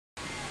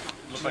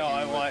looked No,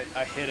 like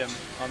I hit him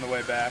on the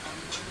way back,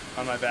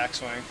 on my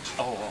backswing.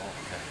 Oh,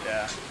 okay.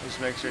 Yeah, just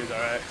make sure he's all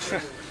right.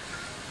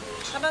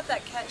 How about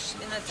that catch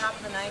in the top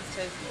of the ninth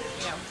to,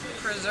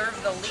 preserve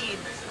the lead?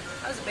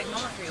 That was a big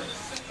moment for you.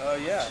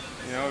 Yeah,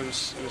 it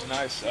was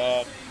nice.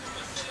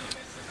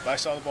 I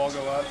saw the ball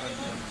go up,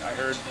 and I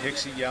heard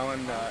Hicksy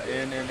yelling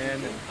in,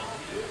 and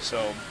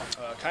so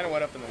kind of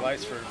went up in the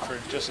lights for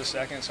just a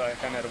second, so I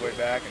kind of had to wait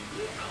back and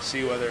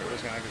see whether it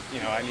was going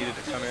to, I needed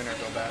to come in or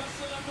go back.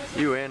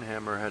 You and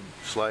Hammer had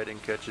sliding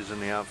catches in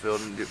the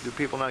outfield, and do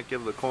people not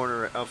give the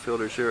corner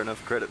outfielders here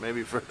enough credit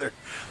maybe for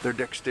their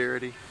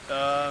dexterity?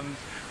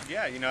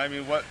 Yeah,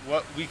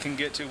 what we can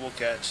get to, we'll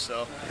catch.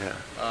 So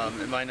yeah.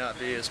 it might not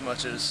be as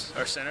much as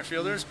our center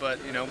fielders, but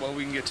what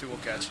we can get to, we'll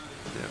catch.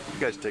 Yeah. You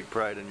guys take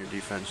pride in your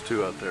defense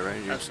too out there,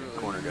 right? You're Absolutely.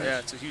 corner guys. Yeah,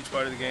 it's a huge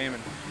part of the game,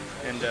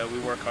 and we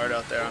work hard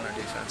out there on our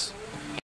defense.